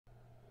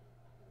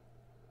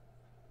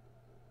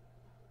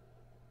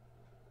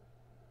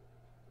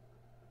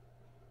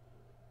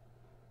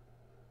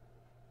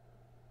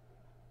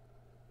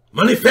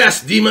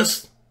Manifest,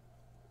 demons.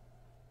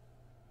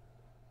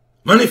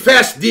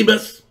 Manifest,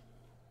 demons.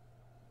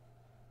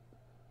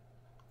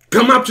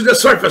 Come up to the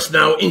surface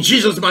now in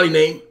Jesus' mighty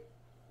name.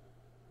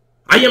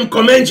 I am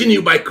commanding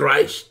you by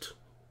Christ.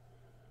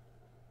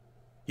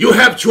 You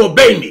have to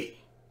obey me.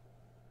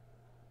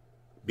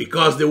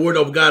 Because the word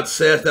of God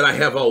says that I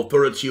have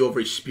authority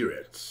over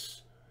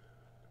spirits.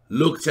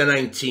 Luke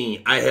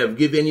 10:19, I have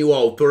given you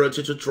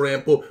authority to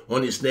trample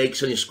on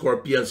snakes and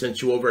scorpions and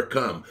to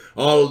overcome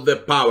all the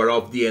power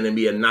of the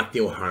enemy, and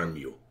nothing will harm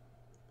you.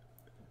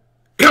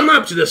 Come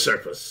up to the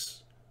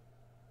surface.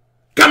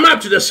 Come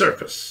up to the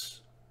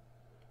surface.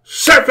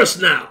 Surface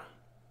now.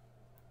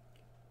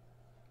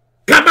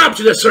 Come up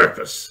to the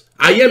surface.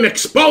 I am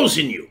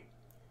exposing you.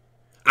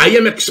 I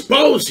am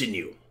exposing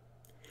you.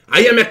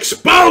 I am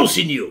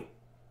exposing you.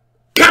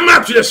 Come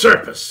up to the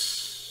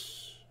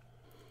surface.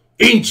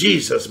 In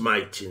Jesus'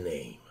 mighty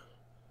name.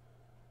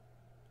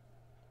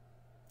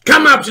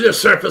 Come up to the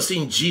surface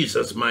in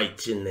Jesus'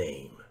 mighty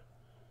name.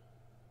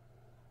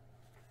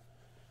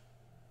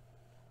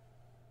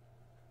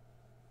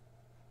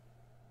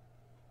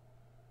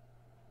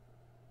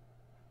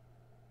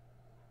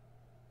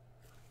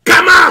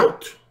 Come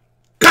out!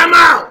 Come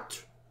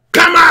out!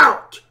 Come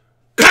out!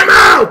 Come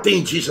out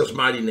in Jesus'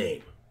 mighty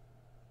name.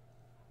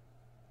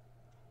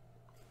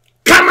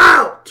 Come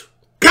out!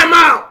 Come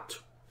out!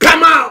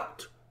 Come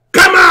out!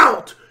 Come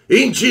out!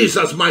 In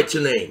Jesus'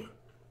 mighty name.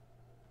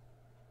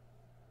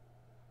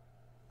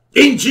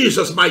 In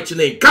Jesus' mighty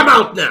name. Come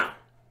out now.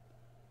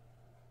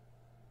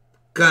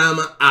 Come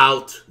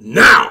out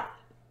now.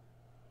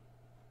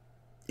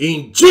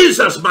 In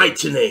Jesus'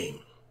 mighty name.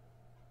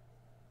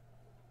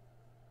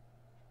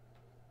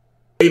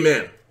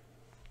 Amen.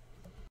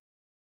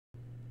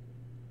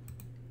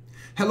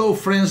 Hello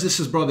friends, this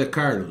is Brother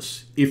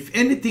Carlos. If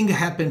anything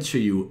happened to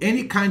you,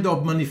 any kind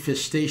of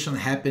manifestation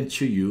happened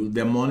to you,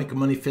 demonic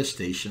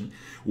manifestation,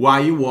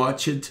 while you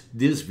watched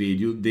this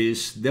video,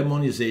 this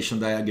demonization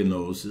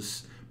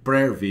diagnosis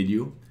prayer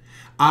video,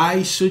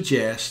 I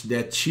suggest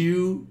that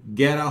you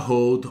get a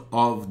hold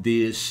of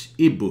this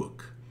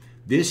ebook.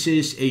 This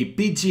is a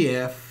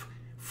PDF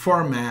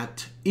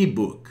format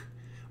ebook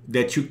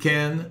that you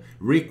can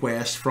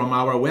request from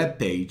our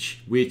webpage,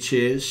 which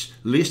is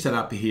listed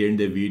up here in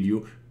the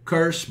video,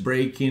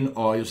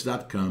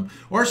 cursebreakingoils.com,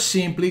 or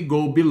simply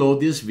go below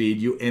this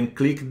video and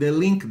click the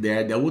link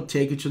there that will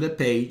take you to the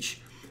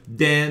page.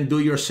 Then do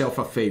yourself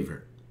a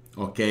favor,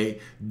 okay?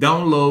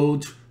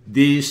 Download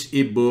this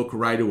ebook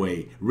right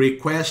away.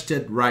 Request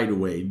it right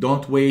away.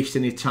 Don't waste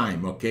any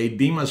time, okay?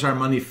 Demons are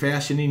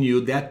manifesting in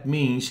you. That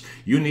means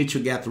you need to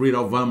get rid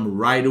of them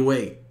right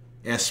away,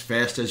 as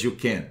fast as you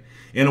can.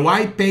 And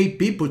why pay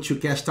people to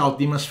cast out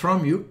demons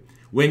from you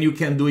when you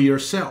can do it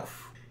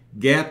yourself?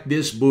 Get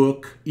this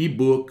book,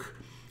 ebook,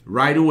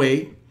 right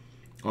away.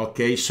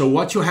 Okay, so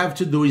what you have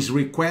to do is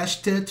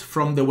request it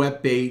from the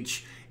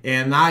webpage,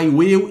 and I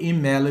will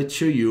email it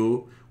to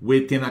you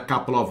within a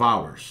couple of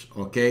hours.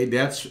 Okay,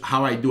 that's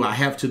how I do. I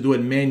have to do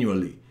it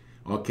manually.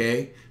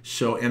 Okay,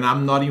 so, and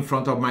I'm not in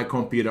front of my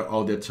computer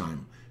all the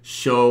time.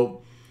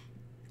 So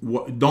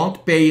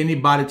don't pay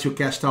anybody to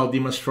cast out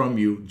demons from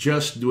you.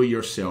 Just do it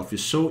yourself.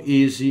 It's so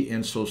easy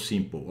and so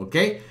simple.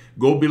 Okay,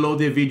 go below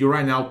the video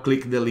right now.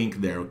 Click the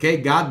link there. Okay,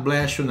 God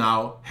bless you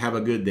now. Have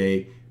a good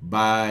day.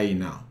 Bye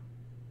now.